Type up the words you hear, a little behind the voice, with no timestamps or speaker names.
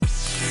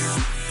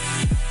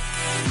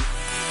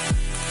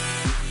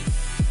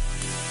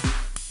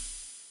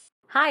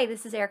Hi,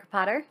 this is Erica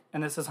Potter,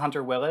 And this is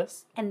Hunter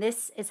Willis. and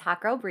this is Hot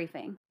Girl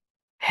Briefing.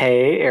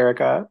 Hey,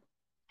 Erica.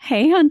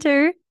 Hey,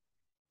 Hunter.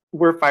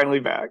 We're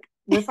finally back.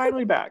 We're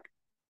finally back.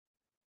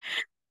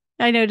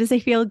 I know. Does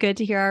it feel good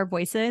to hear our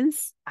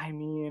voices? I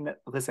mean,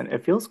 listen,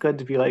 it feels good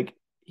to be like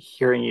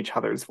hearing each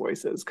other's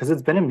voices because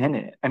it's been a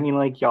minute. I mean,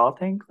 like, y'all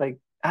think, like,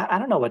 I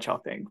don't know what y'all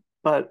think,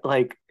 but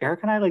like,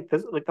 Eric and I, like,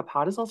 this, like, the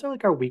pod is also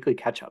like our weekly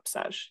catch up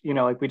sesh.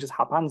 Like, we just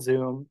hop on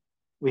Zoom,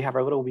 we have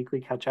our little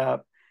weekly catch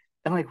up,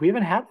 and like, we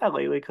haven't had that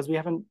lately because we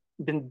haven't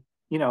been,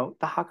 the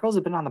hot girls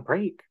have been on the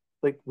break.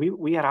 Like,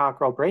 we had a hot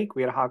girl break,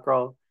 we had a hot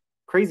girl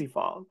crazy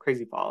fall,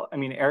 crazy fall. I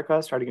mean,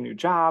 Erica starting a new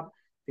job.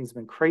 Things have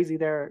been crazy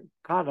there.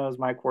 God knows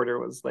my quarter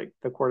was like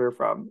the quarter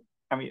from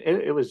I mean,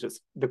 it was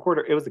just the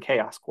quarter, it was the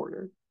chaos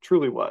quarter,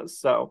 truly was.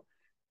 So,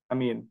 I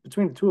mean,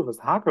 between the two of us,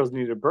 the hot girls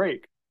needed a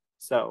break.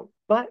 So,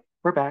 but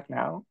we're back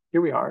now.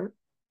 Here we are.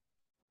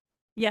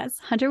 Yes.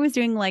 Hunter was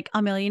doing like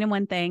a million and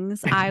one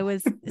things. I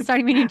was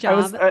starting my new I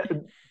was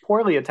job.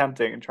 poorly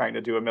attempting and trying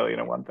to do a million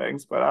and one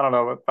things, but I don't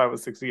know if I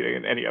was succeeding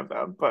in any of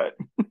them. But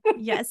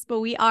Yes, but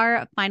we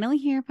are finally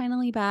here,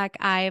 finally back.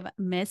 I've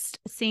missed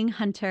seeing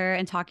Hunter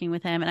and talking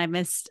with him, and I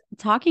missed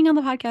talking on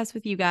the podcast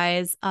with you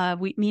guys.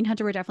 Me and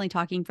Hunter were definitely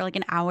talking for like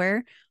an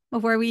hour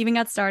before we even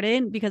got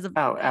started because of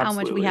oh, how much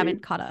we absolutely.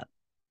 haven't caught up.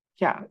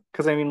 Yeah.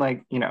 Because I mean,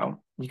 like,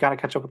 you got to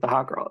catch up with the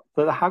hot girl.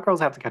 The hot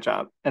girls have to catch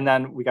up. And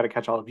then we got to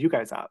catch all of you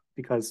guys up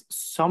because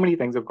so many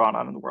things have gone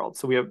on in the world.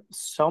 So we have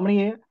so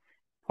many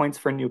points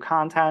for new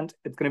content.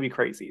 It's going to be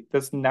crazy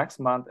this next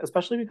month,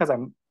 especially because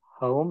I'm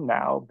home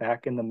now,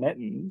 back in the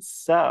mittens.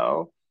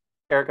 So,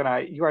 Eric and I,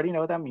 you already know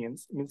what that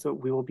means. It means that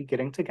we will be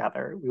getting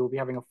together. We will be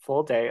having a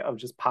full day of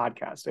just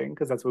podcasting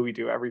because that's what we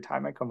do every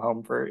time I come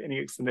home for any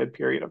extended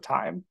period of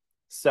time.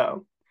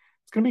 So,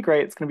 it's going to be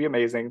great. It's going to be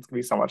amazing. It's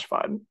going to be so much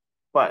fun.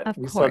 But Of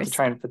we still have to course.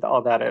 try and fit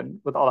all that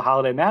in with all the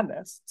holiday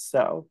madness.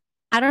 So,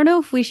 I don't know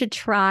if we should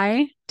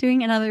try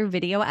doing another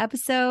video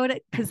episode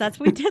because that's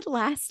what we did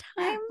last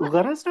time.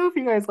 let us know if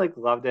you guys like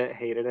loved it,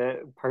 hated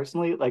it.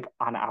 Personally, like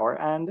on our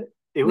end,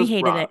 it We was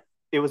hated rough. it.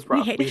 It was We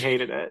rough. We hated it.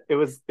 hated it. It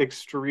was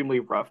extremely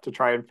rough to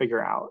try and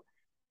figure out.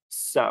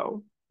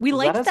 So We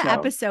let liked us the know.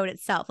 episode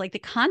itself, like the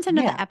content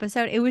of the Yeah,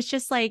 episode. It was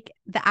just like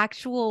the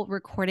actual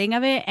recording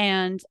of it.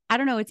 And I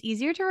don't know, it's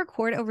easier to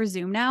record over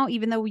Zoom now,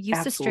 even though we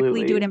used to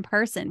strictly do it absolutely. in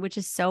person, which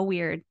is so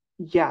weird.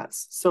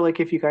 Yes. So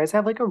like if you guys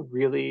have like a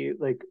really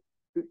like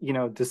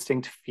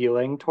distinct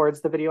feeling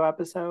towards the video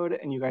episode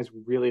and you guys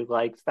really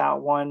liked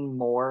that one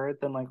more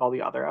than like all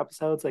the other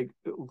episodes, like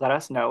let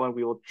us know and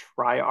we will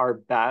try our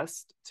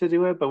best to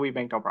do it, but we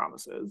make no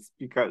promises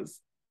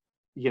because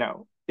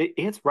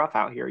it's rough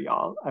out here,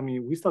 y'all. I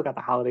mean, we still got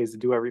the holidays to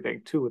do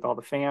everything too with all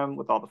the fam,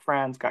 with all the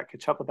friends, got to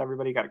catch up with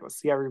everybody, got to go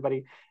see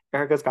everybody.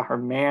 Erica's got her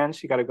man.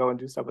 She got to go and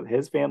do stuff with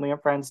his family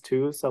and friends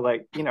too. So,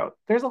 like,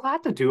 there's a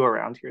lot to do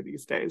around here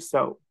these days.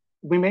 So,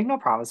 we make no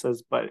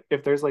promises, but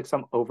if there's like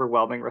some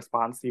overwhelming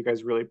response that you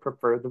guys really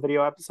prefer the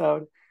video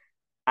episode,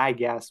 I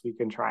guess we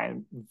can try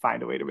and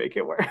find a way to make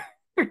it work.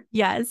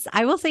 Yes,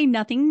 I will say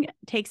nothing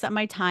takes up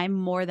my time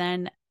more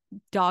than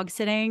dog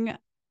sitting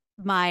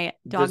my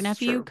dog This is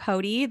nephew, true.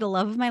 Cody, the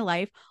love of my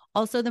life,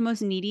 also the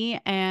most needy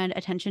and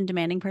attention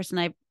demanding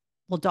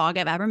dog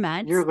I've ever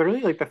met. You're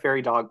literally like the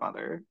fairy dog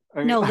mother. I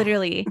mean, No,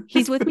 literally.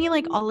 He's with me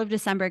like all of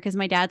December because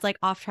my dad's like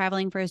off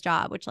traveling for his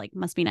job, which like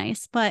must be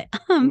nice. But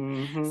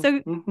mm-hmm, so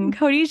mm-hmm.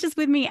 Cody's just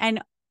with me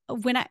and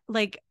when I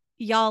like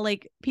y'all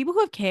like people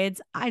who have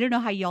kids, I don't know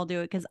how y'all do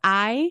it because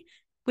I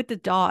with the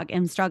dog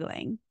am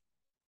struggling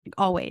like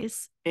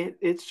always.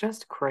 It's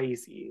just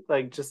crazy.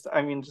 Like just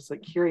I mean, just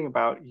like hearing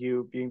about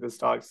you being this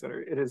dog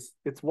sitter,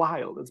 it's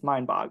wild, it's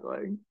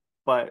mind-boggling.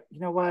 But you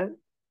know what?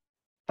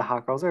 The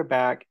hot girls are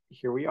back.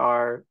 Here we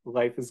are.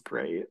 Life is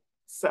great.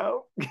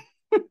 So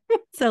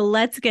So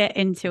let's get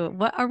into it.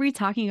 What are we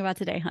talking about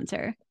today,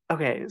 Hunter?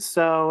 okay,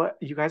 so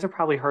you guys have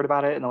probably heard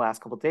about it in the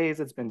last couple of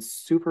days. It's been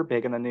super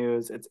big in the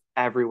news. It's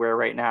everywhere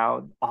right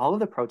now. All of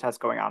the protests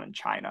going on in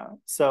China.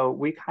 So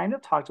we kind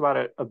of talked about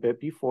it a bit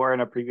before in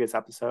a previous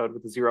episode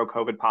with the zero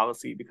COVID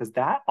policy because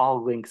that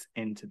all links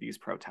into these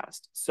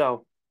protests.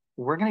 So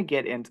we're gonna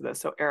get into this.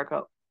 So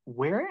Erica,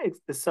 where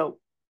is so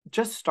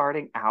just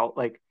starting out,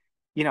 like,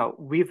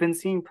 we've been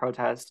seeing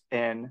protests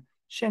in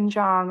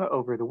Xinjiang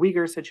over the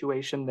Uyghur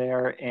situation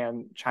there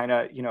and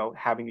China,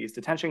 having these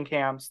detention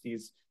camps,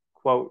 these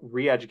quote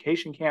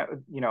re-education camp,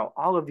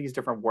 all of these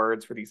different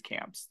words for these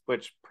camps,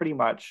 which pretty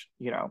much,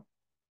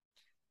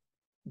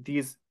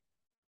 these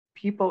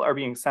people are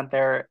being sent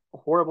there,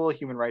 horrible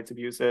human rights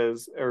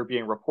abuses are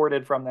being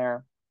reported from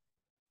there.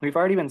 We've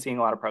already been seeing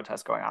a lot of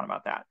protests going on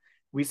about that.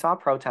 We saw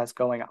protests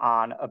going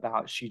on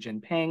about Xi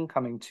Jinping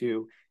coming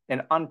to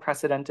an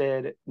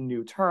unprecedented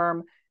new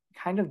term,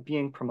 kind of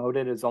being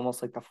promoted as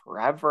almost like the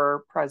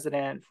forever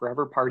president,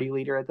 forever party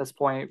leader at this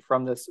point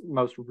from this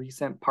most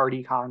recent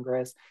party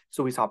Congress.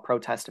 So we saw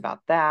protest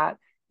about that.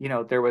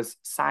 There was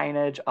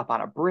signage up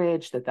on a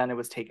bridge that then it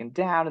was taken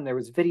down, and there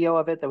was video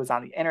of it that was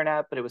on the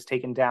internet, but it was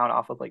taken down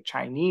off of like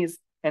Chinese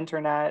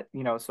internet,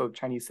 so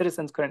Chinese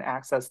citizens couldn't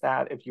access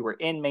that if you were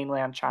in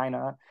mainland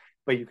China.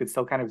 but you could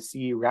still kind of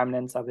see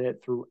remnants of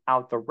it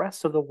throughout the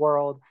rest of the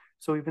world.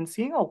 So we've been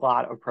seeing a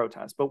lot of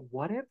protests. But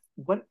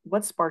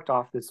what sparked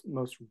off this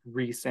most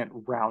recent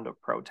round of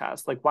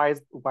protests? Like why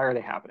are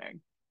they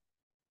happening?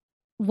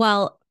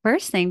 Well,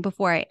 first thing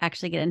before I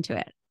actually get into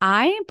it,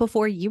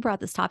 before you brought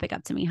this topic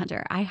up to me,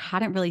 Hunter, I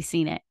hadn't really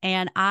seen it.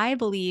 And I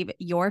believe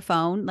your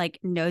phone like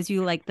knows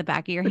you like the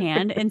back of your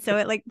hand. And so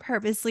it like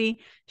purposely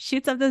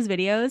shoots up those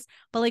videos.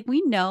 But like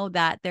we know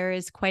that there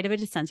is quite a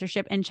bit of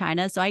censorship in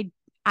China. So I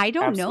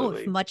don't know if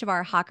Absolutely. much of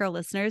our hot girl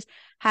listeners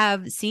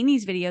have seen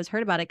these videos,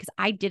 heard about it, because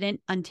I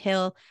didn't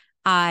until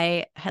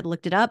I had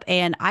looked it up.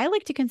 And I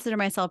like to consider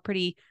myself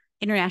pretty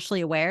internationally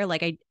aware.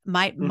 Like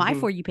my Hmm.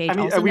 For You I page mean,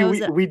 also knows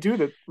that, we do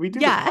the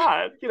yeah,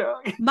 pod, you know.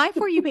 my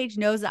For You page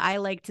knows that I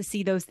like to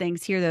see those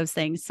things, hear those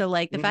things. So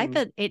like the fact Hmm.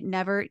 that it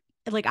never,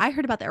 like I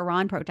heard about the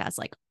Iran protests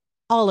like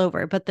all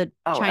over, but the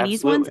Oh,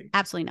 Chinese ones, absolutely.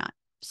 absolutely not.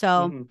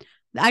 So Hmm.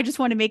 I just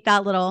want to make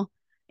that little,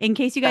 in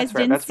case you That's guys fair.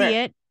 didn't That's see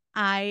fair. it,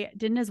 I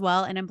didn't as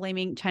well. And I'm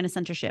blaming China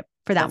censorship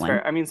for that That's one.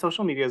 fair. I mean,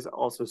 social media is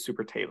also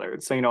super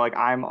tailored. So, like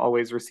I'm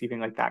always receiving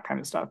like that kind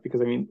of stuff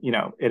because I mean,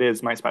 it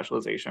is my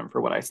specialization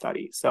for what I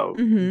study. So,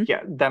 Hmm.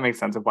 yeah, that makes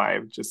sense of why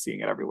I'm just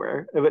seeing it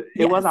everywhere. It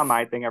was on Yes.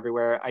 my thing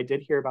everywhere. I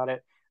did hear about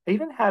it. I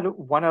even had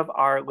one of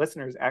our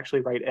listeners actually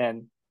write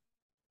in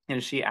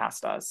and she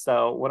asked us.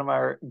 So, one of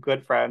our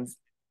good friends,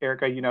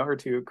 Erica, you know her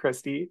too,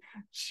 Christy,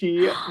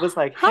 she was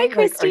like, Hi, "Hey, like,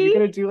 are you Christy.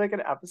 gonna do like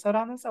an episode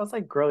on this?" I was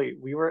like, "Girlie,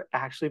 we were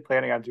actually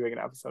planning on doing an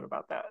episode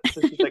about that." So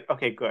she's like,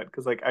 "Okay, good,"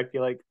 because like I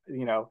feel like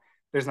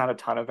there's not a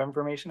ton of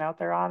information out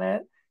there on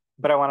it,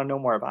 but I want to know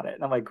more about it.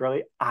 And I'm like,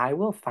 "Girlie, I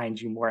will find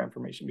you more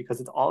information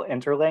because it's all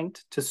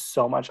interlinked to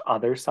so much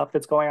other stuff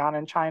that's going on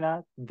in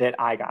China that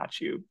I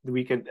got you.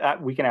 We can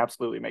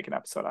absolutely make an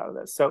episode out of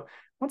this." So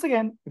once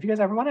again, if you guys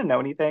ever want to know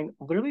anything,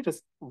 literally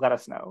just let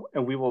us know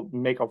and we will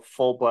make a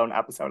full blown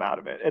episode out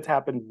of it. It's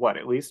happened, what,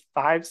 at least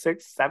five,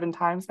 six, 7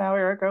 times now,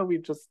 Erica?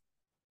 We've just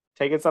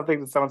taken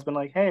something that someone's been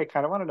like, hey, I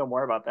kind of want to know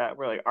more about that.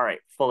 We're like, all right,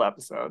 full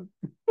episode.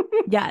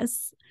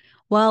 Yes.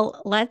 Well,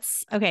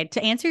 okay,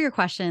 to answer your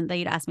question that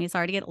you'd asked me,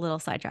 sorry to get a little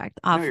sidetracked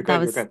No, off. you're That good. You're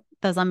was good.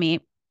 that was on me.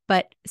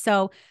 But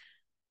so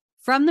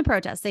from the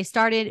protests, they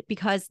started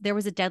because there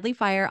was a deadly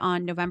fire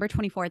on November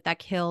 24th that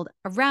killed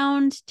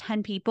around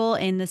 10 people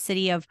in the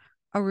city of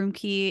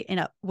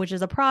Urumqi, which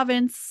is a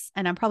province,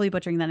 and I'm probably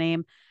butchering the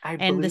name, I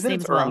and believe this that name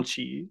it's as well.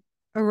 Urumqi.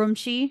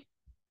 Urumqi.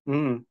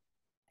 Mm,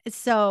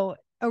 So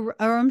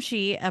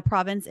Urumqi, a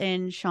province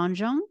in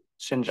Xinjiang.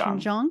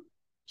 Xinjiang. Xinjiang.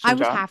 I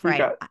was Xinjiang. half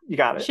right. You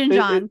got it.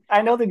 Xinjiang.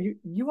 I know that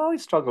you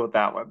always struggle with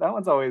that one. That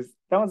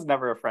one's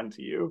never a friend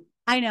to you.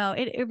 I know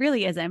it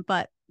really isn't,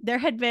 but there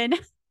had been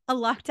a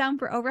lockdown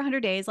for over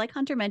 100 days. Like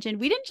Hunter mentioned,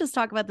 we didn't just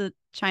talk about the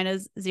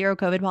China's zero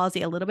COVID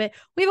policy a little bit.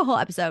 We have a whole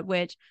episode,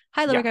 which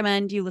highly Yeah.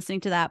 recommend you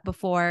listening to that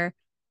before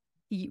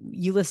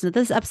you listen to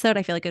this episode.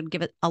 I feel like it would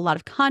give it a lot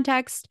of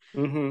context.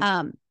 Hmm.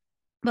 Um,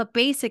 but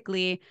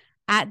basically,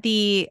 at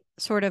the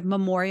sort of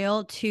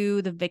memorial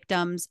to the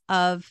victims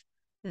of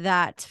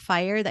that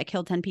fire that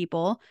killed 10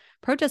 people,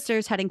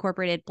 protesters had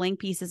incorporated blank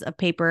pieces of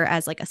paper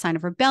as like a sign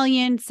of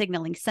rebellion,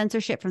 signaling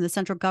censorship from the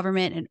central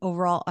government and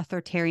overall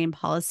authoritarian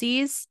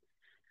policies.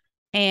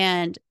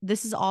 And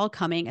this is all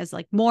coming as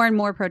like more and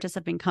more protests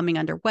have been coming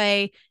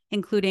underway,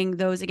 including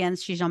those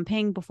against Xi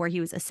Jinping before he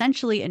was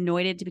essentially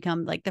anointed to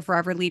become like the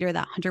forever leader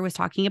that Hunter was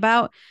talking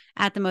about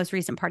at the most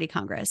recent party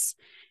congress.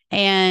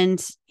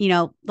 And,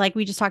 like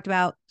we just talked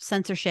about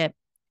censorship,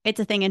 it's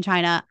a thing in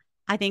China.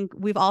 I think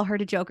we've all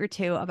heard a joke or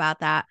two about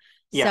that.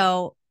 Yeah.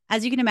 So,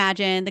 as you can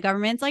imagine, the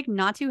government's like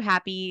not too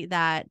happy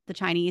that the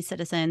Chinese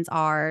citizens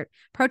are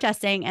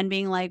protesting and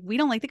being like, we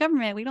don't like the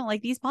government. We don't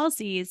like these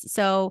policies.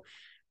 So,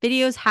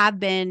 videos have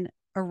been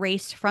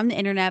erased from the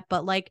internet,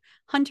 but like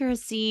Hunter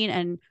has seen,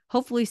 and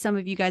hopefully some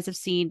of you guys have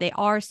seen, they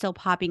are still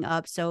popping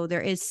up. So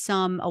there is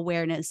some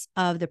awareness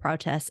of the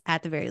protests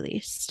at the very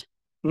least.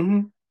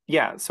 Hmm.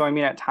 Yeah. So, I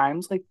mean, at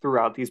times, like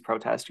throughout these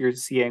protests, you're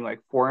seeing like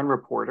foreign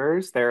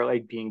reporters, they're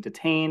like being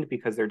detained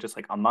because they're just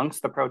like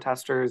amongst the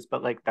protesters,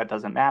 but like that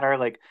doesn't matter.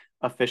 Like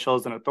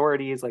officials and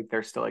authorities, like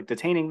they're still like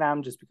detaining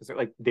them just because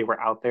they were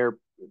out there.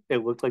 It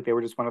looked like they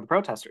were just one of the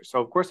protesters.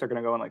 So, of course, they're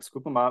going to go and like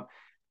scoop them up,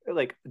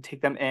 like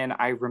take them in.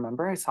 I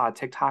remember I saw a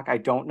TikTok. I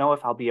don't know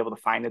if I'll be able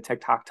to find the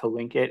TikTok to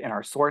link it in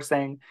our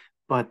sourcing,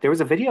 but there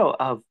was a video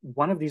of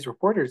one of these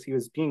reporters. He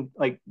was being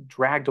like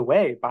dragged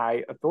away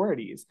by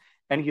authorities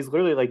and he's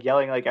literally like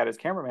yelling like at his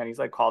cameraman. He's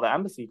like, call the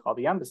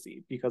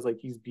embassy, because like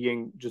he's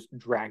being just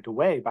dragged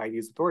away by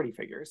these authority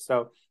figures.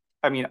 So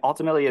I mean,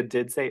 ultimately it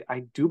did say,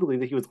 I do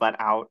believe that he was let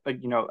out, like,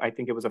 I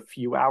think it was a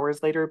few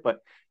hours later, but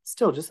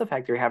still just the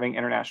fact you're having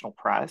international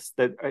press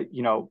that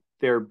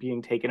they're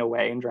being taken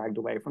away and dragged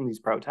away from these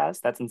protests,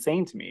 that's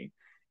insane to me.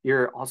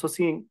 You're also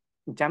seeing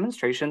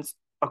demonstrations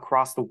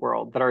across the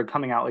world that are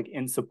coming out like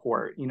in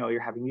support. You're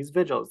having these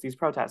vigils, these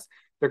protests,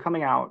 they're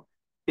coming out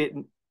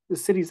in the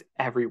cities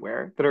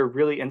everywhere that are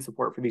really in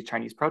support for these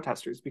Chinese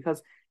protesters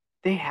because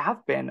they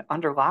have been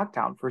under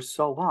lockdown for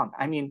so long.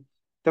 I mean,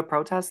 the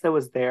protest that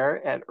was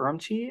there at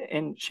Urumqi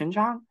in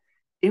Xinjiang,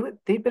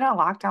 they've been on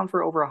lockdown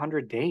for over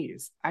 100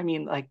 days. I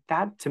mean, like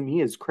that to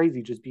me is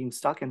crazy, just being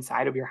stuck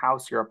inside of your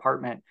house, your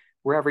apartment,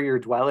 wherever your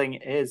dwelling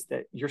is,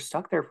 that you're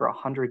stuck there for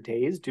 100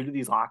 days due to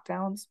these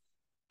lockdowns.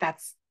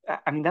 That's,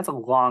 I mean, that's a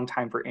long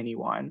time for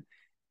anyone.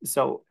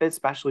 So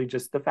especially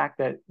just the fact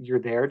that you're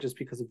there just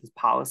because of this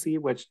policy,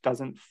 which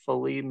doesn't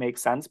fully make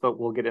sense, but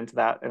we'll get into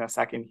that in a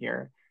second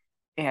here.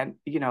 And,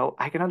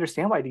 I can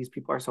understand why these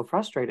people are so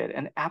frustrated.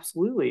 And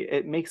absolutely,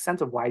 it makes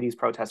sense of why these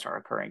protests are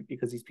occurring,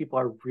 because these people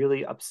are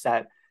really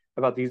upset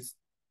about these,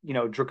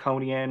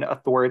 draconian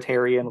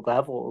authoritarian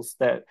levels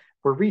that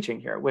we're reaching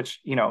here, which,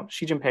 Xi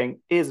Jinping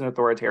is an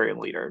authoritarian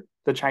leader.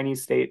 The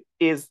Chinese state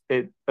is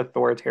an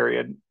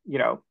authoritarian,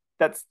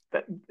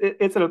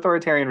 it's an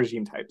authoritarian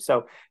regime type. So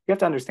you have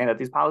to understand that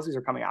these policies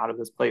are coming out of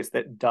this place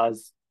that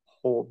does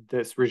hold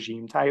this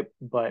regime type,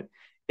 but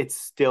it's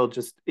still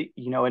just, it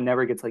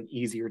never gets like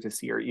easier to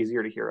see or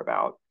easier to hear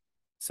about.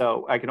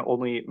 So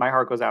my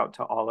heart goes out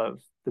to all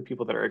of the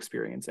people that are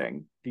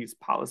experiencing these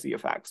policy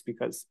effects,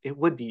 because it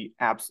would be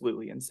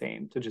absolutely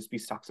insane to just be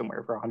stuck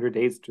somewhere for 100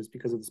 days just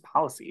because of this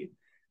policy.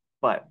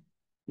 But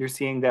you're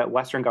seeing that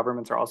Western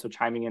governments are also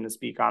chiming in to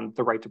speak on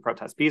the right to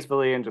protest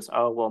peacefully and just,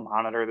 oh, we'll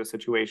monitor the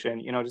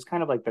situation, just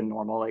kind of like the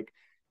normal, like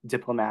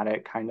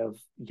diplomatic kind of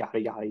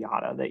yada, yada,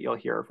 yada that you'll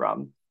hear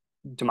from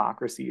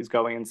democracies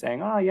going and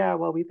saying, oh, yeah,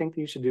 well, we think that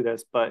you should do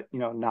this, but,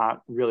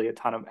 not really a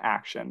ton of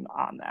action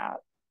on that.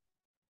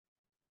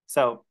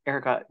 So,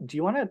 Erica, do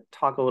you want to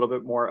talk a little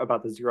bit more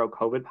about the zero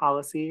COVID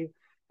policy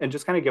and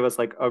just kind of give us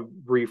like a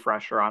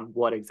refresher on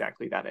what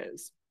exactly that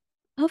is?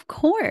 Of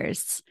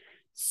course.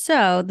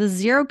 So, the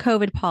zero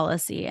COVID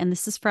policy, and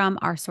this is from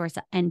our source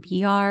at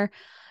NPR,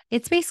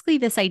 it's basically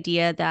this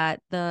idea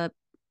that that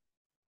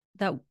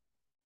the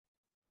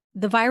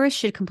virus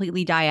should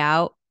completely die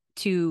out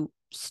to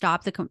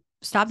stop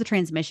the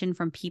transmission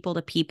from people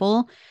to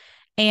people.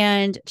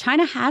 And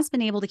China has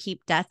been able to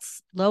keep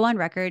deaths low on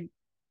record,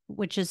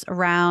 which is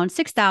around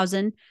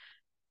 6,000,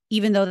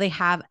 even though they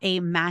have a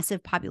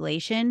massive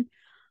population.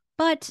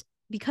 But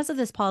because of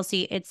this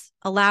policy, it's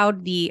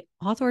allowed the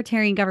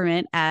authoritarian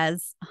government,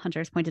 as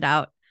Hunter's pointed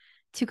out,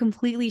 to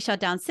completely shut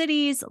down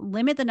cities,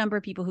 limit the number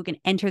of people who can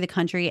enter the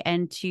country,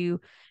 and to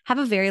have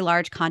a very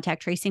large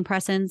contact tracing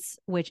presence,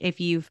 which if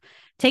you've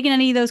taken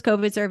any of those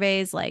COVID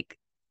surveys, like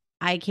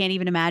I can't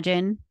even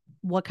imagine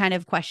what kind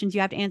of questions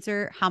you have to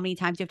answer, how many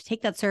times you have to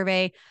take that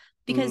survey,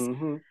 because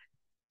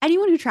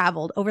anyone who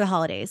traveled over the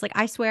holidays, like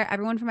I swear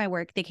everyone from my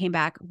work, they came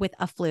back with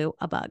a flu,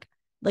 a bug,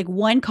 like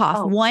one cough,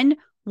 Oh,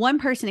 one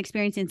person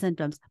experiencing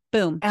symptoms,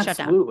 boom, shut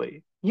down.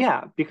 absolutely.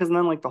 Yeah, because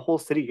then like the whole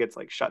city gets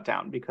like shut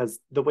down, because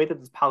the way that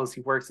this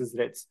policy works is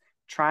that it's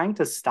trying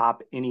to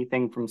stop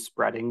anything from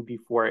spreading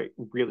before it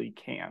really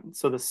can.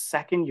 So the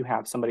second you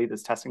have somebody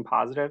that's testing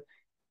positive,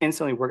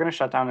 instantly we're going to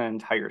shut down an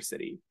entire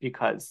city,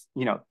 because,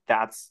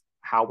 that's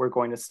how we're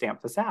going to stamp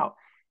this out.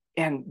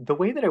 And the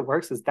way that it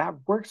works is that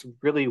works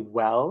really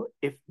well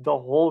if the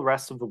whole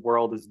rest of the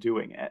world is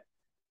doing it.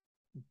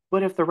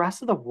 But if the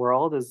rest of the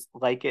world is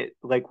like it,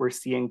 like we're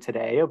seeing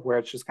today, of where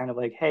it's just kind of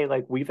like, hey,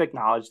 like we've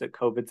acknowledged that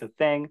COVID's a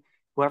thing.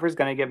 Whoever's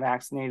going to get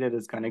vaccinated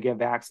is going to get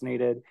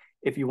vaccinated.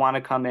 If you want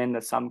to come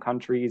into some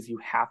countries, you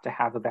have to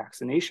have a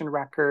vaccination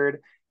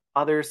record.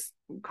 Other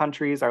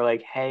countries are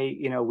like, hey,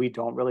 we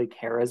don't really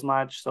care as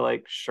much. So,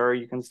 like, sure,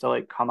 you can still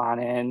like come on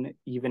in,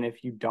 even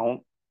if you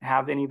don't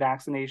have any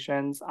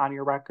vaccinations on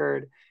your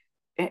record.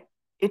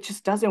 It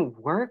just doesn't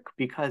work,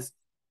 because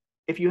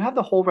if you have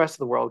the whole rest of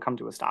the world come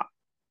to a stop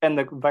and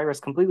the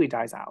virus completely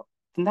dies out,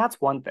 then that's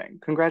one thing.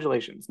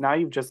 Congratulations. Now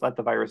you've just let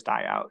the virus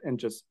die out and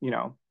just,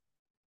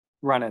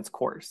 run its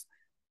course.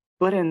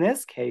 But in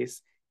this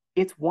case,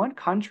 it's one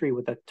country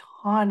with a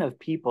ton of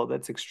people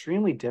that's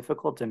extremely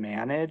difficult to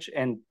manage.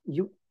 And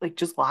you like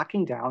just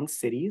locking down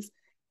cities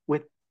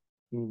with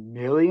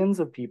millions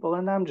of people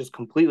in them, just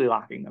completely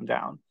locking them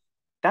down.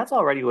 That's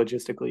already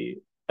logistically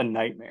a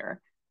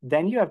nightmare.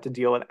 Then you have to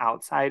deal with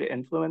outside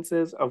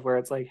influences of where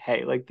it's like,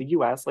 hey, like the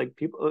US, like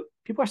people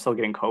are still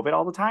getting COVID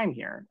all the time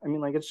here. I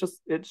mean, like it's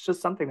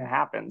just something that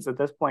happens at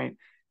this point.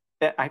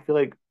 I feel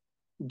like,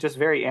 just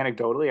very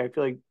anecdotally, I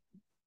feel like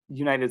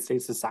United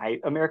States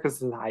society, America's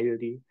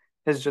society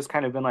has just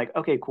kind of been like,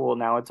 okay, cool.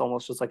 Now it's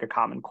almost just like a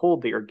common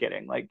cold that you're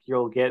getting. Like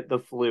you'll get the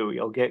flu,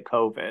 you'll get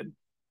COVID.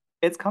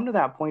 It's come to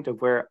that point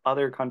of where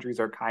other countries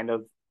are kind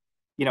of,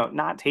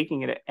 not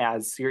taking it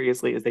as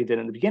seriously as they did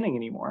in the beginning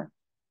anymore.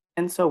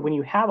 And so when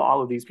you have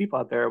all of these people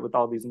out there with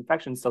all these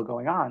infections still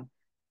going on,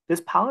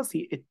 this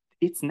policy,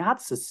 it's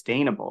not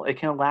sustainable. It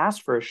can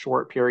last for a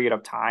short period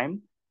of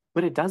time,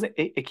 but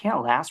it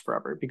can't last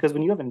forever, because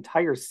when you have an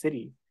entire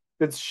city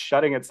that's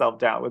shutting itself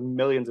down with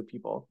millions of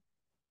people,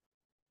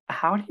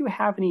 how do you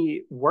have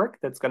any work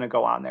that's going to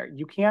go on there?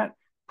 You can't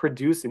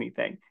produce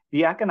anything.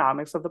 The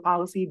economics of the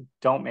policy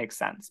don't make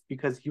sense,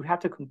 because you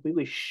have to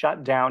completely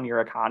shut down your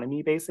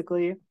economy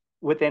basically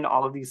within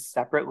all of these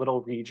separate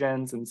little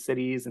regions and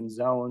cities and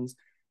zones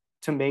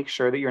to make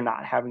sure that you're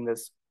not having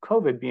this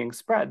COVID being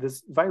spread,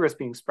 this virus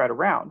being spread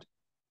around.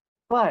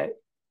 But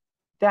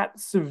that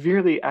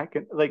severely,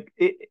 like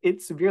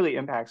it severely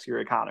impacts your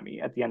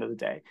economy at the end of the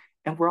day.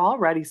 And we're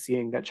already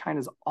seeing that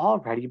China's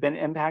already been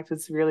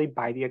impacted severely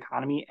by the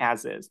economy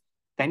as is.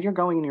 Then you're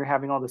going and you're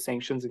having all the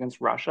sanctions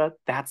against Russia.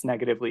 That's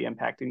negatively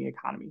impacting the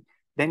economy.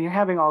 Then you're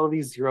having all of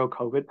these zero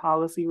COVID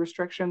policy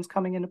restrictions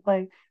coming into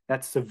play.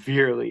 That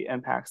severely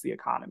impacts the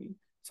economy.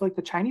 So, like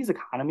the Chinese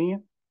economy,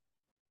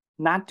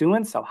 not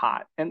doing so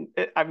hot. And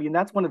I mean,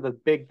 that's one of the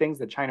big things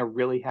that China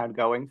really had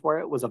going for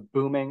it was a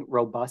booming,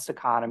 robust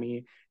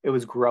economy. It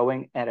was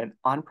growing at an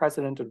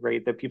unprecedented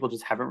rate that people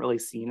just haven't really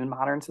seen in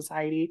modern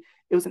society.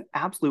 It was an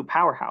absolute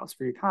powerhouse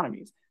for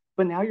economies.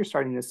 But now you're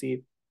starting to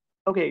see,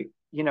 okay,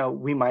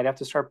 we might have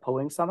to start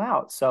pulling some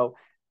out. So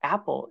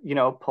Apple,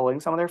 pulling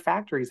some of their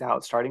factories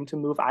out, starting to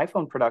move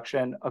iPhone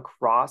production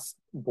across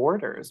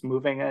borders,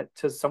 moving it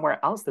to somewhere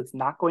else that's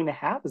not going to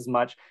have as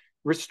much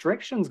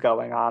restrictions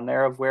going on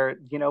there of where,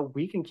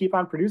 we can keep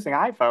on producing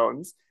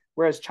iPhones.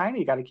 Whereas China,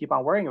 you got to keep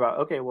on worrying about,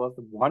 okay, well,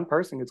 if one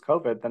person gets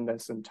COVID, then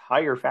this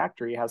entire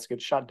factory has to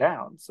get shut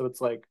down. So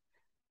it's like,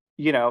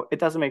 it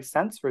doesn't make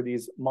sense for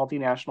these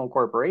multinational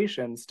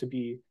corporations to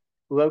be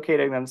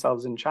locating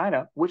themselves in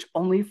China, which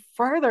only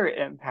further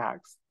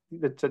impacts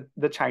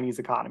the Chinese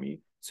economy.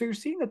 So you're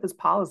seeing that this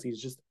policy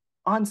is just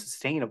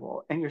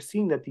unsustainable. And you're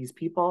seeing that these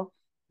people,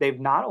 they've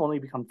not only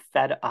become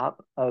fed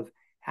up of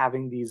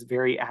having these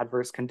very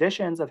adverse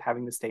conditions, of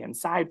having to stay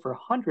inside for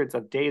hundreds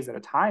of days at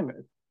a time at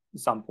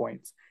some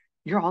points,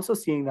 you're also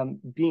seeing them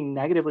being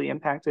negatively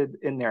impacted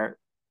in their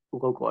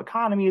local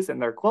economies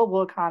and their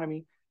global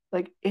economy.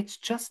 Like it's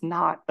just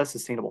not a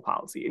sustainable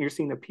policy. And you're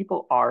seeing that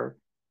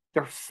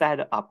they're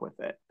fed up with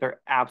it.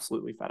 They're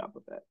absolutely fed up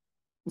with it.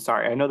 I'm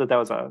sorry, I know that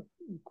was a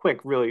quick,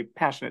 really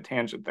passionate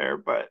tangent there,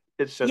 but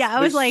it's just Yeah,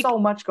 there's so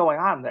much going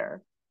on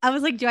there. I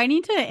was like, do I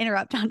need to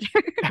interrupt Hunter?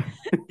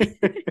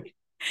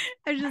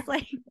 I was just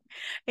like,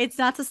 it's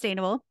not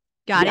sustainable.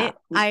 Got it.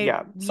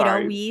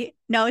 Sorry.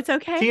 No, it's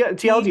okay.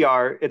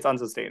 TLDR, it's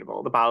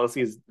unsustainable. The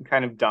policy is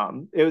kind of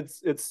dumb.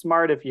 It's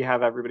smart if you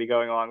have everybody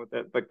going along with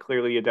it, but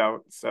clearly you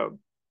don't. So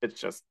it's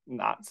just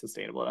not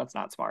sustainable. That's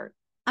not smart.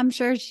 I'm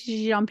sure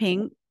Xi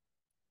Jinping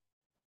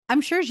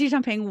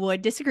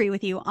would disagree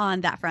with you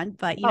on that front,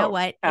 but you know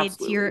what?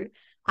 Absolutely.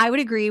 I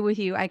would agree with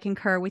you. I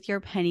concur with your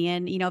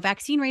opinion.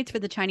 Vaccine rates for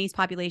the Chinese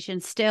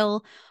population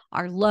still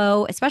are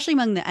low, especially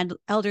among the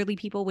elderly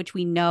people, which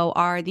we know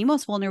are the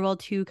most vulnerable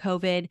to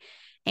COVID.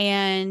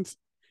 And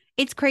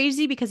it's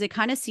crazy because it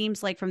kind of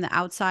seems like from the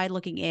outside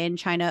looking in,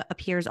 China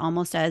appears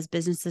almost as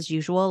business as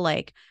usual.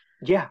 Like,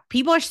 yeah,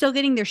 people are still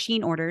getting their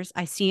Shein orders.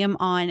 I see them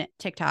on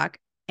TikTok,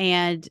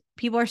 and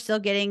people are still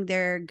getting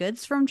their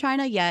goods from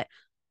China, yet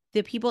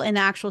the people in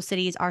the actual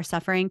cities are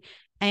suffering.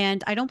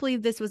 And I don't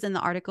believe this was in the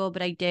article,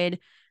 but I did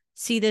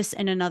see this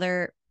in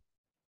another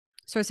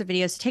source of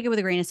videos. So take it with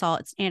a grain of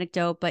salt. It's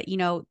anecdote, but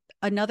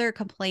another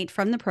complaint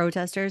from the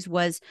protesters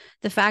was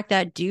the fact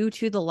that due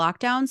to the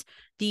lockdowns,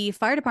 the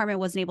fire department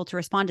wasn't able to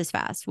respond as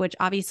fast, which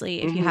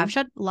obviously if you have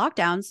shut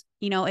lockdowns,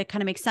 it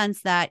kind of makes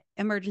sense that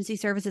emergency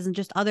services and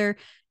just other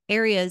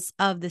areas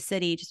of the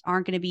city just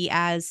aren't going to be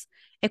as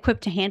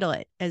equipped to handle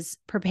it, as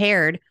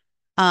prepared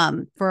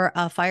for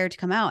a fire to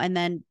come out. And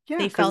then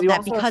they felt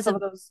that because of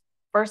those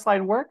first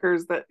line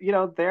workers that,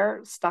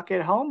 they're stuck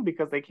at home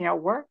because they can't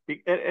work.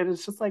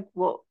 It's just like,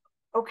 well,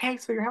 okay,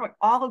 so you're having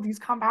all of these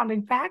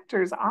compounding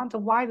factors onto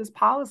why this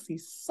policy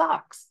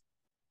sucks.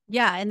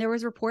 Yeah. And there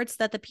was reports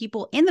that the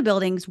people in the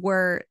buildings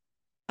were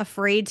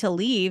afraid to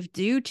leave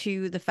due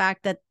to the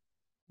fact that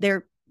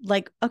they're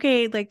like,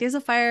 okay, like there's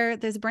a fire,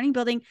 there's a burning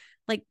building.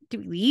 Like, do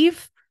we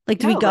leave? Like,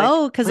 do we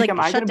go? Because am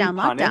I shut down,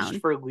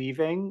 lockdown for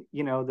leaving?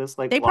 This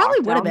like they probably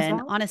would have been,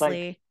 zone?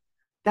 honestly.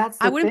 That's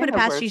I wouldn't put it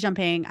past Xi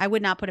Jinping. I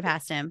would not put it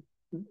past him.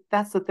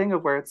 That's the thing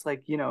of where it's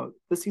like, the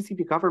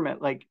CCP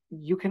government, like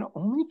you can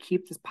only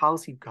keep this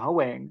policy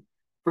going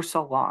for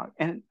so long.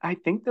 And I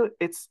think that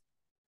it's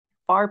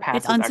far past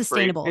it's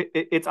unsustainable.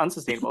 It's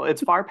unsustainable.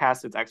 It's far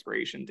past its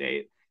expiration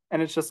date.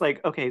 And it's just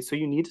like, okay, so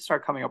you need to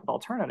start coming up with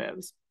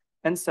alternatives.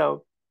 And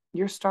so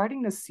you're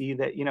starting to see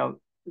that,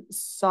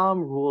 some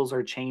rules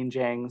are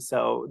changing.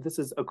 So this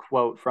is a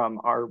quote from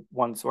our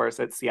one source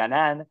at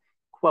CNN,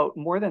 quote,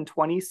 more than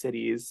 20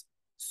 cities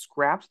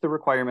scrapped the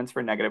requirements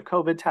for negative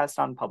COVID tests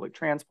on public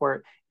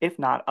transport, if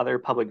not other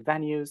public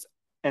venues.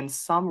 And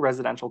some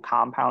residential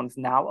compounds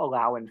now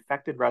allow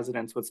infected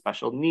residents with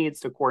special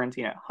needs to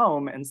quarantine at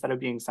home instead of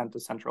being sent to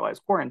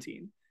centralized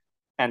quarantine,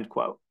 end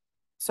quote.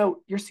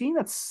 So you're seeing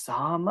that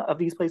some of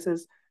these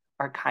places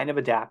are kind of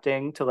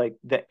adapting to like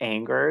the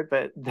anger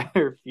that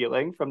they're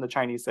feeling from the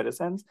Chinese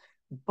citizens,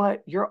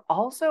 but you're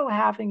also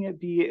having it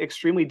be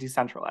extremely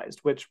decentralized,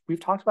 which we've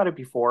talked about it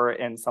before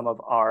in some of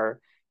our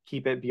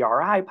Keep It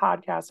BRI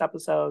podcast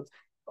episodes,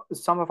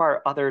 some of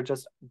our other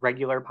just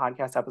regular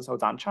podcast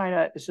episodes on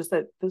China. It's just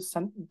that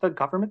the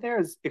government there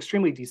is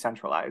extremely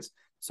decentralized.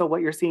 So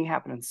what you're seeing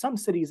happen in some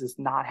cities is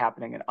not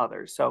happening in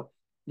others. So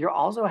you're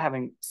also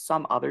having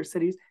some other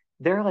cities,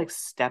 they're like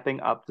stepping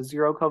up the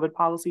zero COVID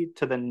policy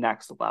to the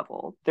next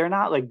level. They're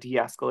not like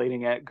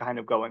de-escalating it, kind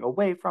of going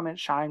away from it,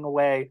 shying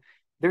away.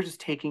 They're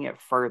just taking it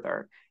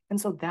further. And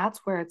so that's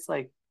where it's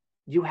like,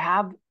 you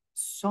have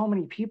so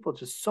many people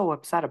just so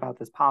upset about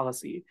this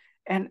policy.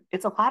 And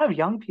it's a lot of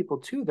young people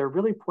too. They're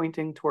really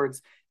pointing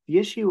towards the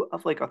issue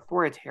of like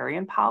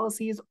authoritarian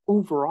policies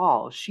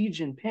overall, Xi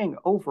Jinping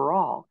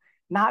overall,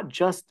 not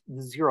just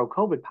the zero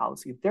COVID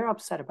policy. They're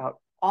upset about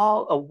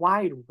all a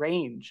wide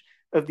range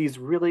of these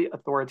really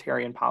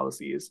authoritarian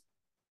policies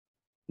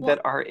Well,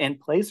 that are in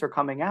place or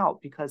coming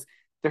out because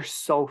they're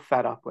so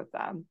fed up with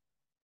them.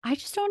 I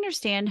just don't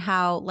understand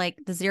how like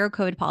the zero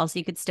COVID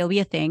policy could still be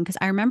a thing because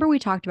I remember we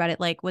talked about it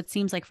like what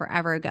seems like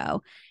forever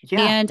ago.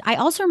 Yeah. And I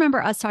also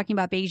remember us talking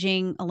about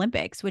Beijing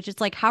Olympics, which is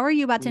like, how are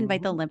you about to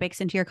invite the Mhm.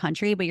 Olympics into your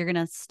country, but you're going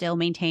to still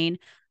maintain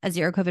a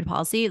zero COVID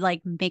policy?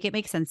 Like, make it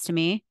make sense to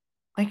me.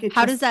 Like it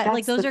How does just, that,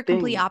 like, that's the those are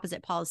complete thing.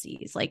 opposite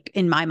policies, like,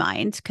 in my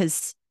mind,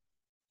 because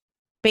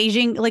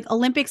Beijing, like,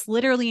 Olympics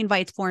literally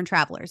invites foreign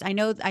travelers. I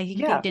think they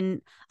Yeah.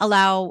 didn't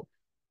allow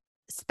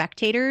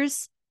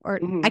spectators, or I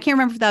Hmm. can't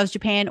remember if that was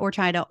Japan or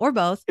China or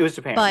both, It was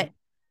but Japan.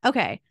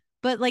 okay.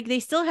 But like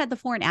they still had the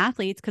foreign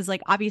athletes because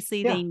like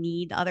obviously Yeah. they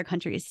need the other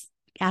countries'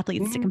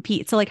 athletes to Hmm.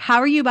 compete. So like how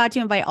are you about to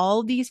invite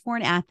all of these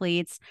foreign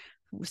athletes,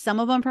 some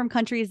of them from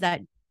countries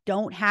that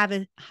don't have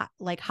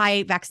like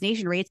high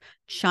vaccination rates,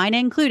 China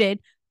included,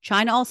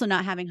 China also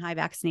not having high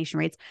vaccination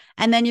rates,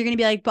 and then you're going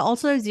to be like, but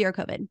also zero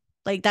COVID,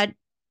 like that,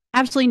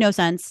 absolutely no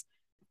sense.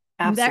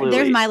 There's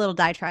Absolutely. my little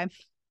diatribe.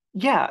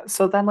 Yeah.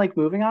 So then, like,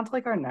 moving on to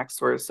like our next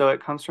source. So it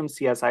comes from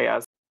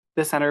CSIS,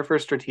 the Center for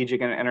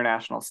Strategic and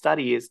International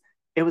Studies.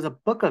 It was a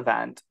book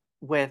event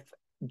with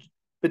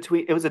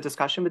it was a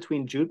discussion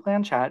between Jude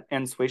Blanchett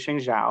and Sui-Ching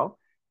Zhao.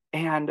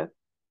 And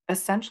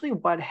essentially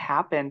what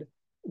happened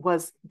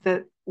was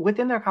that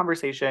within their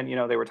conversation,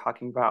 they were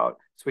talking about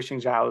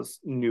Sui-Ching Zhao's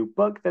new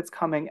book that's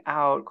coming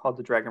out called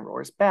The Dragon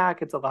Roars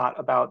Back. It's a lot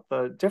about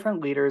the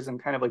different leaders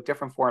and kind of like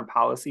different foreign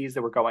policies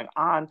that were going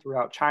on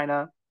throughout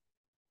China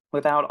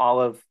without all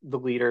of the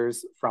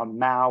leaders from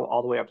Mao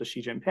all the way up to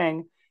Xi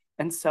Jinping.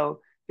 And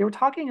so they were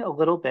talking a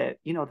little bit,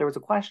 there was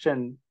a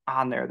question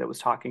on there that was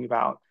talking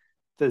about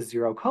the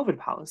zero COVID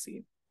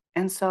policy.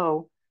 And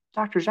so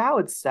Dr. Zhao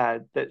had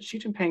said that Xi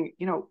Jinping,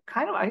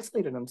 kind of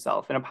isolated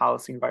himself in a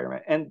policy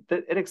environment and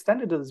that it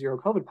extended to the zero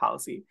COVID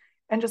policy.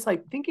 And just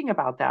like thinking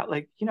about that,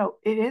 like,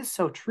 it is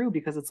so true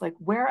because it's like,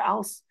 where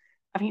else?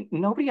 I mean,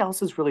 nobody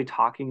else is really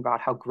talking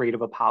about how great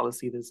of a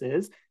policy this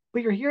is.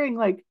 But you're hearing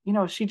like,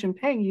 Xi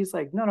Jinping, he's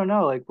like, no, no,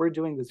 no, like we're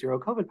doing the zero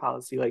COVID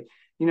policy. Like,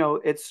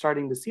 it's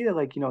starting to see that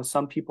like,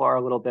 some people are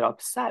a little bit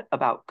upset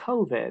about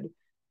COVID.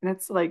 And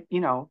it's like,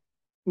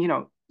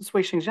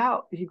 Sui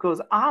Xingzhao, he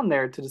goes on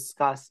there to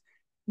discuss,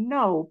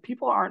 no,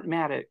 people aren't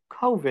mad at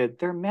COVID,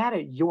 they're mad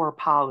at your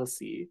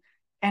policy.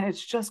 And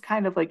it's just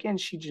kind of like in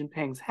Xi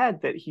Jinping's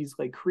head that he's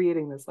like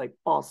creating this like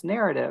false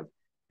narrative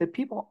that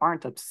people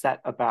aren't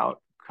upset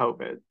about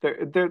COVID.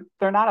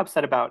 They're not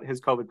upset about his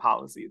COVID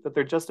policy, that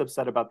they're just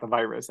upset about the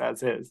virus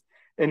as is.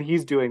 And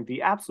he's doing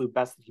the absolute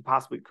best that he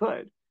possibly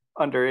could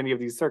under any of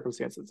these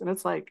circumstances. And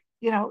it's like,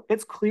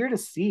 it's clear to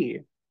see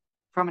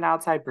from an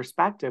outside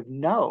perspective,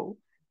 no,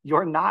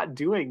 you're not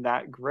doing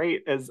that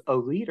great as a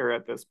leader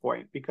at this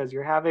point because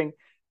you're having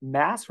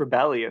mass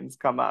rebellions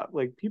come up.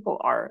 Like people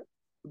are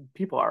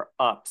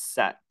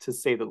upset to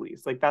say the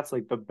least. Like that's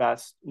like the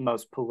best,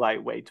 most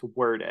polite way to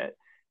word it.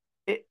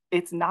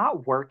 It's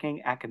not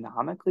working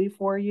economically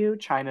for you.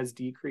 China's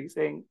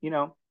decreasing,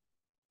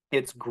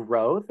 its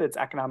growth, its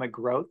economic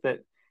growth, that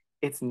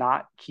it's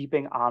not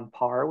keeping on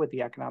par with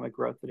the economic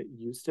growth that it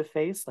used to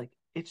face. Like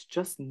it's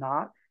just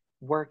not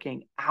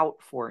working out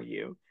for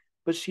you.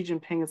 But Xi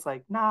Jinping is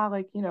like, nah,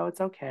 like,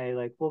 it's okay.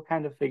 Like we'll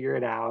kind of figure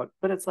it out.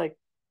 But it's like,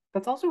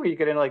 that's also where you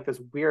get into like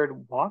this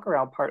weird walk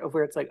around part of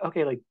where it's like,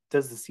 okay, like,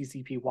 does the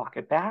CCP walk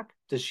it back?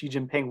 Does Xi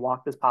Jinping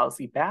walk this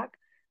policy back?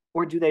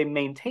 Or do they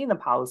maintain the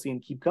policy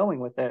and keep going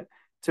with it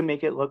to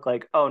make it look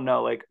like, oh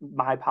no, like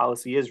my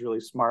policy is really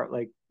smart.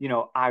 Like,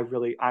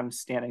 I'm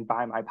standing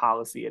by my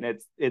policy and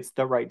it's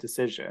the right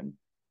decision.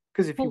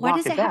 Because if But you why walk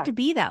does it it have to back,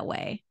 be that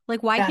way?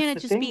 Like, why that's can't it the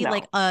just thing be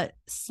like though. a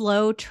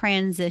slow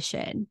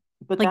transition?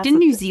 But Like, that's didn't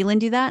the New thing.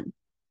 Zealand do that?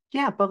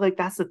 Yeah, but like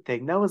that's the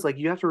thing though, is like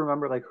you have to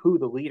remember like who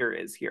the leader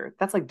is here.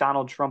 That's like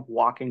Donald Trump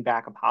walking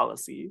back a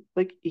policy.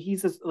 Like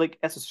he's like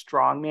as a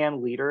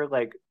strongman leader,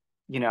 like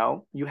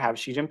you have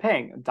Xi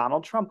Jinping.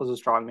 Donald Trump was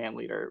a strongman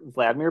leader.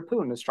 Vladimir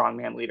Putin, a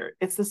strongman leader.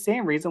 It's the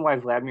same reason why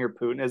Vladimir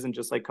Putin isn't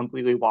just like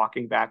completely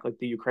walking back like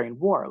the Ukraine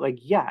war. Like,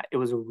 yeah, it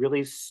was a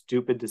really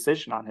stupid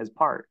decision on his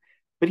part.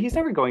 But he's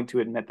never going to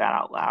admit that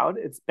out loud.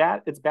 It's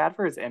bad. It's bad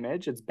for his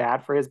image. It's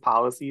bad for his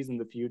policies in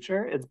the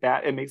future. It's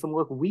bad. It makes him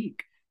look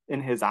weak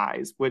in his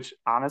eyes, which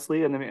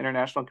honestly, in the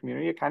international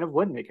community, it kind of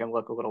would make him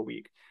look a little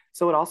weak.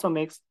 So it also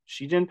makes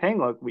Xi Jinping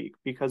look weak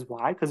because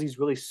why? Because he's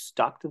really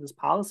stuck to this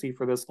policy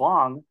for this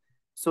long.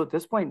 So at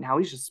this point, now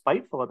he's just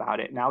spiteful about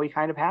it. Now he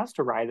kind of has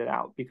to ride it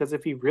out because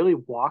if he really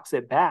walks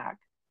it back,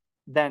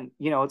 then,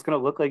 it's going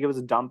to look like it was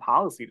a dumb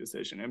policy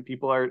decision. And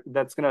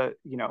that's going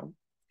to,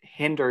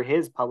 hinder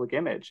his public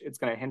image. It's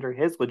going to hinder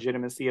his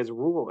legitimacy as a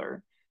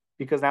ruler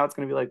because now it's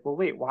going to be like, well,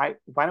 wait, why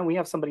don't we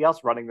have somebody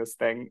else running this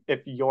thing if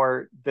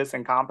you're this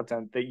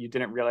incompetent that you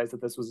didn't realize that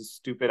this was a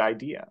stupid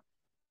idea?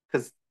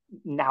 Because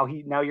now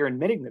you're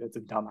admitting that it's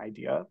a dumb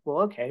idea.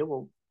 Well, okay,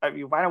 well, I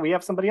mean, why don't we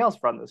have somebody else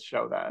run this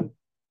show then?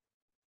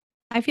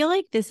 I feel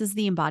like this is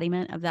the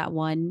embodiment of that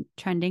one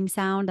trending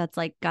sound that's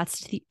like, got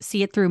to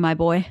see it through, my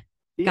boy.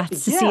 Yeah, Got to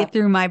see yeah, it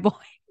through, my boy.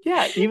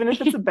 yeah. Even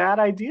if it's a bad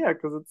idea,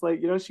 because it's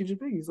like, Xi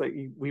Jinping, he's like,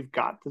 we've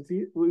got to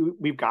see,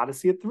 we've got to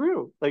see it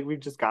through. Like, we've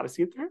just got to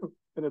see it through.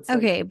 And it's like,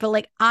 Okay, but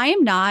like I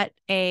am not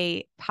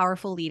a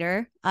powerful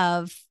leader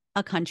of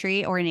a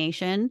country or a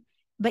nation,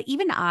 but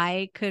even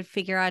I could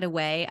figure out a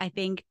way, I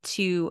think,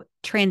 to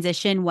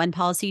transition one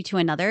policy to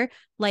another.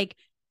 Like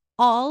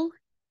all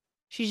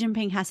Xi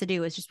Jinping has to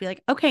do is just be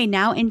like, okay,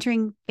 now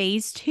entering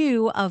phase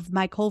 2 of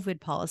my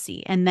COVID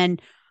policy and then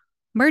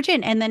merge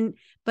in. And then,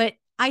 but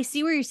I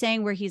see where you're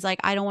saying where he's like,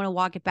 I don't want to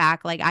walk it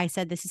back. Like I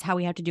said, this is how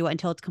we have to do it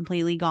until it's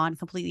completely gone,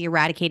 completely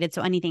eradicated.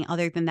 So anything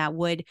other than that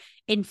would,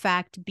 in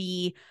fact,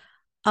 be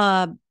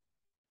uh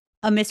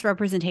a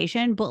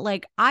misrepresentation, but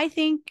like I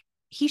think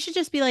he should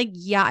just be like,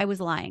 yeah, I was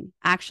lying,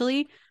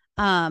 actually.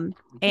 And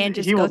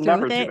just he go will through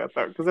never with do it. that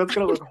though, because that's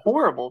going to look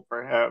horrible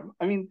for him.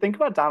 I mean, think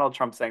about Donald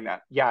Trump saying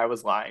that. Yeah, I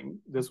was lying.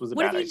 This was a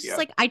What if bad he's just idea.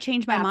 like, I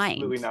changed my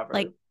Absolutely mind?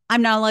 Like never.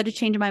 I'm not allowed to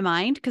change my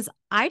mind because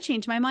I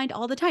change my mind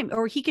all the time.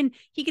 Or he can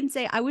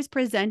say I was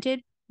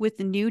presented with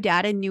new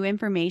data, new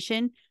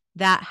information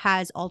that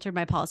has altered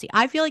my policy.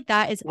 I feel like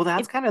that is Well,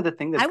 that's if kind of the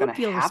thing that's I going would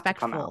to feel have to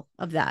come out. respectful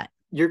of that.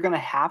 You're going to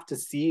have to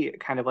see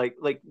kind of like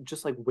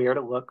just like where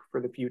to look for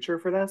the future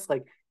for this.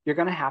 Like you're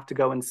going to have to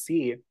go and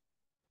see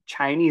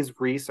Chinese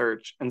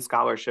research and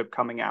scholarship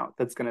coming out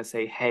that's going to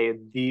say, hey,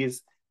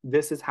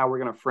 this is how we're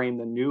going to frame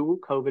the new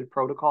COVID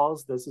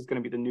protocols. This is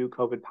going to be the new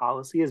COVID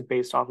policy is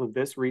based off of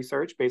this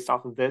research. Based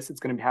off of this,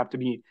 it's going to have to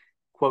be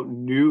quote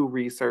new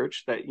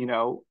research that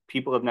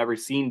people have never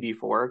seen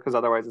before. Because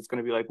otherwise, it's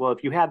going to be like, well,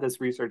 if you had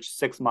this research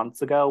 6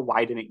 months ago,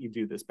 why didn't you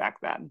do this back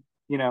then?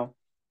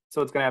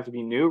 So it's going to have to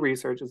be new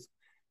research.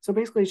 So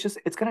basically,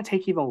 it's going to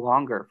take even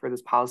longer for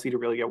this policy to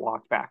really get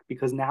walked back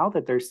because now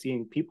that they're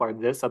seeing people are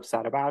this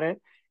upset about it,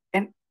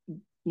 and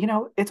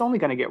it's only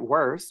going to get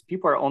worse.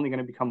 People are only going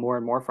to become more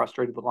and more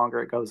frustrated the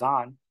longer it goes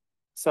on.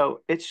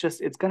 So it's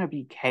going to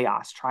be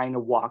chaos trying to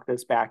walk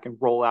this back and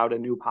roll out a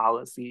new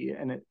policy.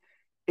 And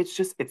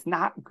it's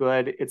not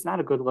good. It's not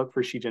a good look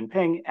for Xi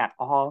Jinping at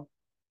all,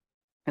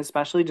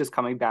 especially just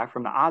coming back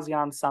from the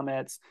ASEAN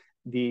summits,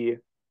 the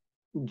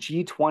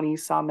G20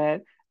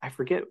 summit. I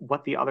forget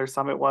what the other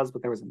summit was,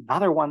 but there was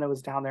another one that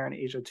was down there in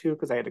Asia too,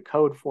 because I had to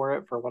code for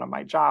it for one of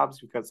my jobs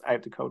because I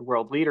have to code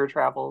world leader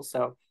travel.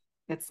 So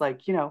it's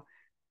like,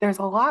 there's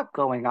a lot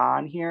going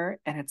on here.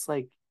 And it's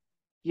like,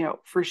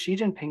 for Xi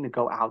Jinping to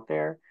go out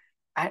there,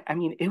 I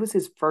mean, it was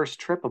his first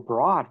trip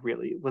abroad,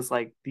 really. It was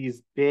like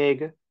these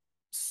big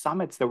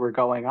summits that were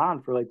going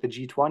on for like the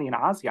G20 and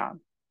ASEAN.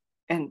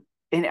 And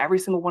in every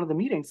single one of the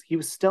meetings, he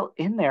was still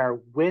in there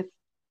with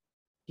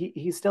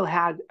he still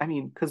had, I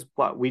mean, because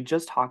what we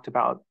just talked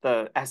about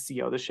the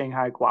SCO, the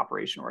Shanghai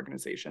Cooperation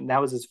Organization, that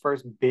was his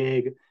first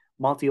big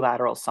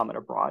multilateral summit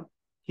abroad.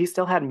 He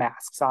still had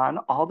masks on.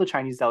 All the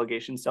Chinese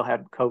delegations still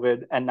had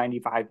COVID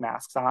N95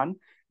 masks on.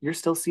 You're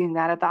still seeing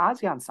that at the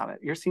ASEAN summit.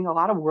 You're seeing a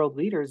lot of world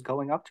leaders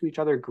going up to each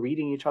other,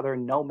 greeting each other,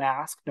 no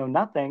mask, no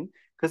nothing,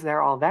 because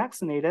they're all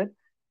vaccinated.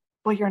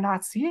 But you're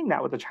not seeing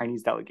that with the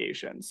Chinese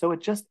delegation. So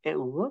it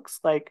looks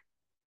like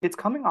it's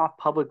coming off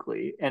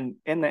publicly and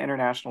in the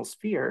international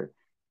sphere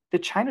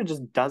that China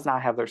just does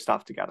not have their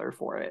stuff together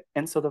for it.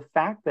 And so the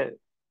fact that,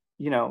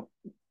 you know,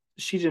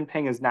 Xi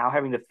Jinping is now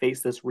having to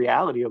face this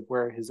reality of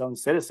where his own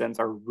citizens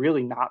are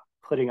really not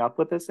putting up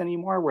with this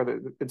anymore,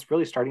 where it's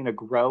really starting to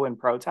grow and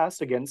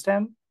protest against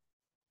him.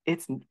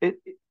 It's it,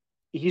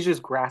 he's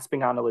just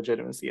grasping on a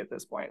legitimacy at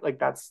this point. Like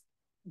that's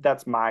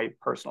my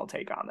personal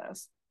take on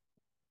this.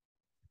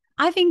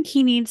 I think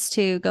he needs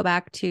to go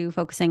back to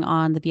focusing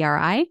on the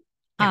BRI.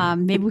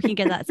 Maybe we can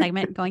get that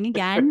segment going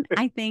again.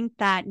 I think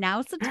that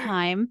now's the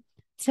time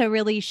to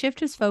really shift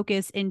his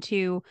focus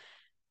into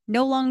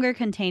no longer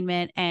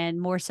containment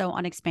and more so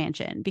on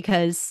expansion,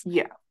 because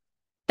Yeah.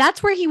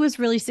 that's where he was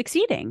really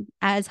succeeding,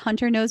 as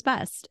Hunter knows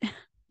best.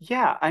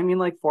 Yeah, I mean,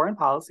 like foreign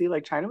policy,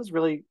 like China was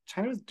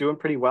doing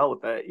pretty well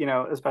with it,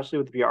 especially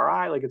with the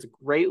BRI. Like, it's a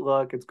great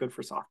look. It's good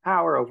for soft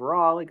power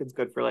overall. Like, it's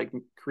good for like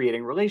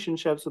creating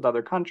relationships with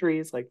other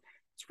countries. Like,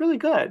 it's really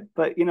good.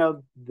 But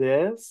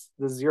the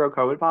zero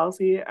COVID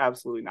policy,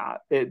 absolutely not.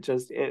 It's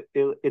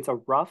a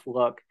rough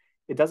look.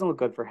 It doesn't look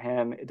good for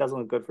him. It doesn't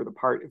look good for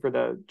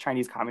the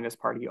Chinese Communist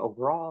Party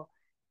overall.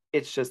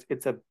 It's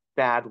a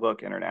bad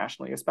look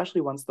internationally,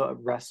 especially once the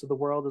rest of the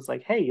world is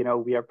like, hey,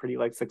 we have pretty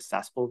like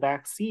successful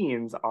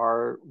vaccines.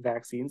 Our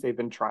vaccines, they've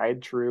been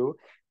tried true.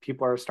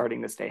 People are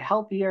starting to stay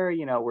healthier.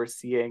 We're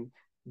seeing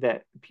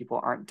that people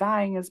aren't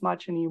dying as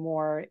much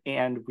anymore.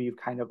 And we've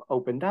kind of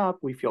opened up.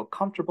 We feel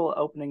comfortable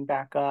opening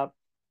back up.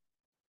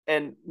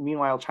 And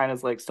meanwhile,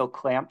 China's like still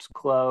clamped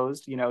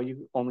closed.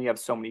 You only have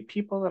so many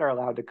people that are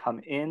allowed to come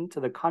into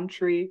the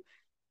country.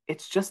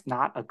 It's just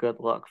not a good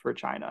look for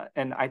China.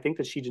 And I think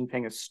that Xi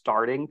Jinping is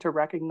starting to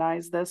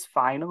recognize this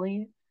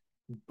finally,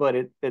 but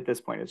at this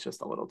point, it's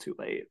just a little too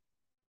late.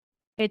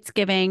 It's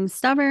giving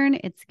stubborn,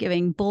 it's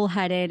giving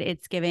bullheaded,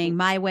 it's giving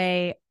my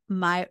way,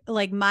 my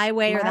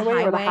way or My the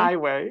way or the highway.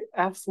 highway.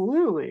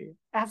 Absolutely.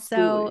 So,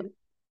 Absolutely.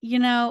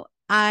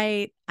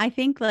 I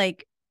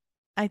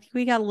think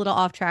we got a little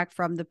off track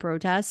from the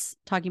protests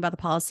talking about the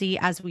policy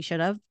as we should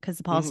have, because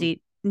the Hmm.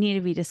 policy needed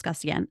to be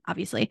discussed again,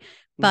 obviously.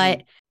 Hmm.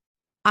 But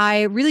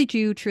I really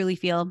do truly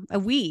feel,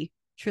 we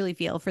truly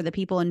feel for the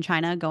people in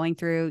China going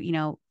through,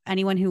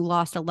 anyone who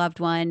lost a loved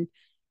one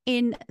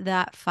in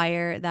that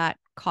fire that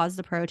caused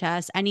the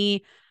protest,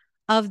 any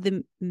of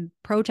the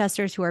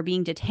protesters who are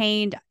being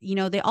detained,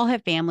 they all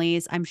have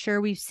families. I'm sure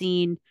we've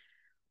seen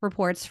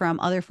reports from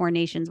other foreign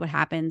nations what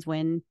happens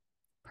when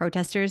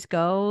protesters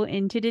go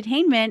into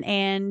detainment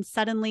and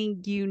suddenly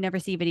you never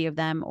see a video of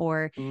them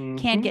or can't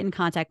Hmm. get in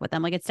contact with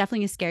them. Like, it's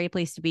definitely a scary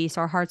place to be.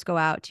 So our hearts go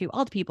out to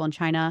all the people in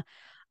China.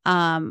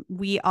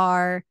 We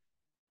are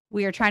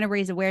trying to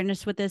raise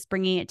awareness with this,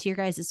 bringing it to your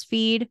guys'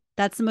 feed.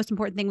 That's the most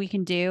important thing we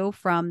can do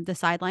from the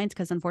sidelines,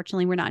 because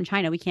unfortunately we're not in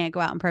China. We can't go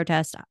out and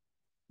protest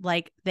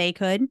like they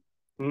could,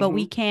 but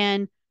we Hmm.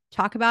 can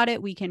talk about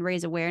it. We can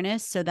raise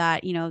awareness so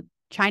that,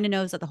 China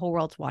knows that the whole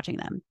world's watching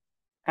them.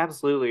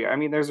 Absolutely. I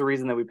mean, there's a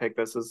reason that we picked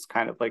this as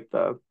kind of like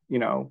the,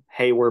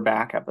 hey, we're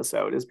back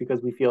episode, is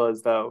because we feel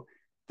as though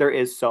there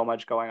is so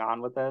much going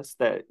on with this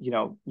that,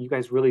 you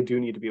guys really do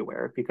need to be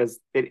aware of, because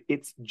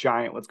it's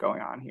giant what's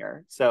going on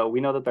here. So we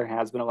know that there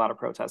has been a lot of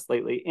protests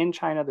lately in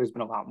China. There's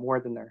been a lot more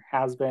than there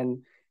has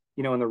been,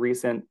 in the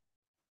recent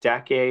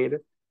decade.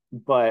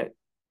 But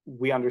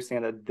we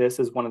understand that this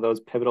is one of those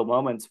pivotal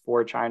moments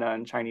for China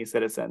and Chinese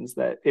citizens,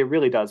 that it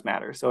really does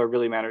matter. So it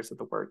really matters that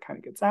the word kind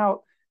of gets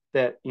out,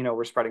 that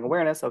we're spreading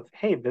awareness of,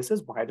 hey, this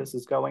is why this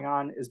is going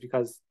on, is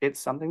because it's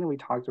something that we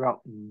talked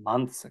about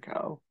months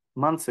ago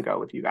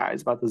with you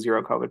guys about the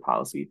zero COVID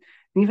policy.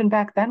 And even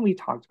back then we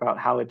talked about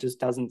how it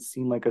just doesn't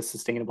seem like a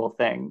sustainable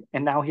thing,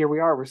 and now here we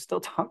are, we're still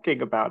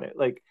talking about it.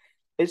 Like,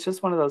 it's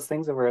just one of those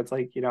things where it's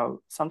like,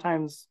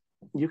 sometimes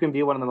you can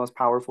be one of the most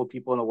powerful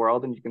people in the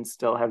world and you can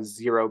still have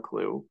zero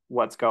clue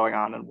what's going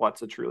on and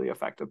what's a truly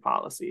effective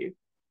policy.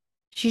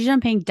 Xi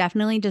Jinping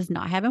definitely does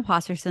not have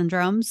imposter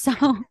syndrome. So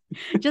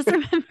just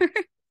remember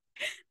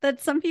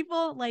that some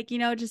people,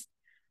 just,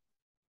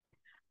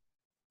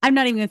 I'm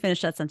not even going to finish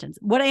that sentence.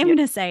 What I am Yeah,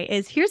 going to say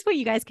is, here's what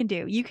you guys can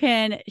do. You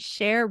can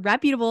share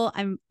reputable,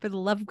 for the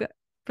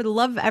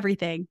love of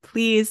everything,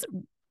 please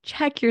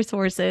check your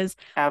sources.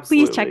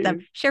 Please check them.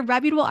 absolutely. Share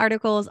reputable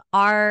articles.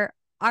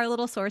 Our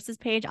little sources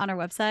page on our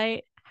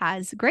website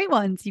has great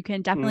ones. You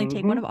can definitely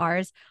take one Hmm. of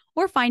ours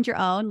or find your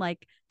own.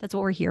 Like, that's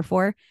what we're here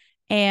for.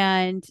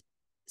 And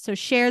so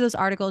share those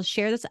articles,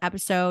 share this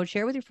episode,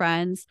 share it with your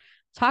friends,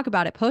 talk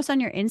about it, post on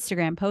your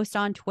Instagram, post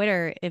on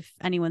Twitter if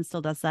anyone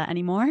still does that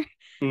anymore.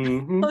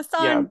 Hmm. Post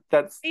Yeah, on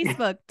that's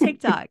Facebook,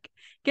 TikTok,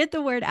 get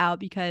the word out,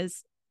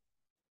 because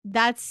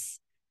that's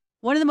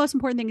one of the most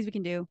important things we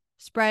can do.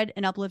 Spread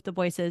and uplift the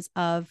voices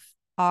of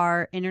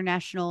our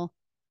international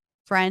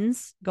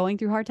friends going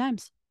through hard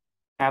times.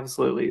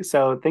 absolutely.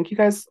 So thank you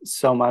guys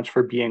so much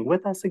for being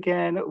with us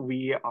again.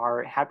 We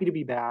are happy to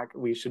be back.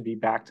 We should be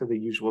back to the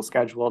usual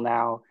schedule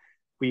now.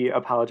 We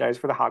apologize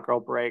for the hot girl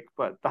break,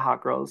 but the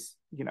hot girls,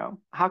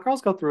 hot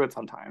girls go through it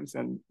sometimes.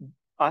 And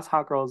us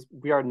hot girls,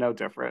 we are no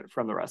different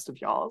from the rest of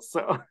y'all.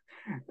 So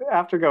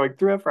after going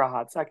through it for a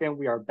hot second,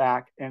 we are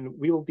back, and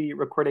we will be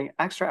recording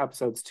extra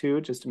episodes too,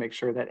 just to make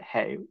sure that,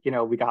 hey,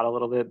 we got a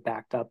little bit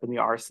backed up in the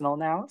arsenal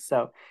now.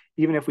 So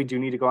even if we do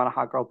need to go on a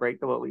hot girl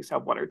break, we'll at least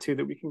have one or two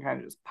that we can kind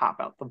of just pop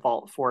out the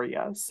vault for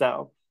you.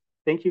 So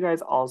thank you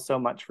guys all so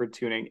much for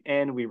tuning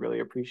in. We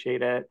really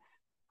appreciate it.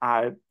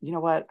 You know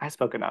what? I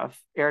spoke enough.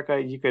 Erica,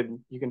 you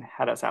can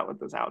head us out with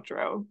this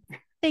outro.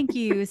 Thank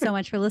you so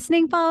much for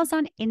listening. Follow us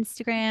on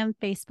Instagram,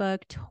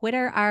 Facebook,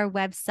 Twitter, our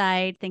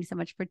website. Thanks so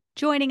much for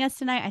joining us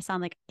tonight. I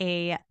sound like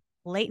a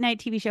late night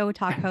TV show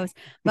talk host,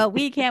 but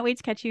we can't wait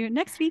to catch you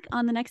next week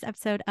on the next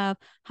episode of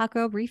Hot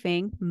Girl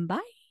Briefing. Bye.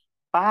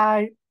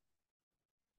 Bye.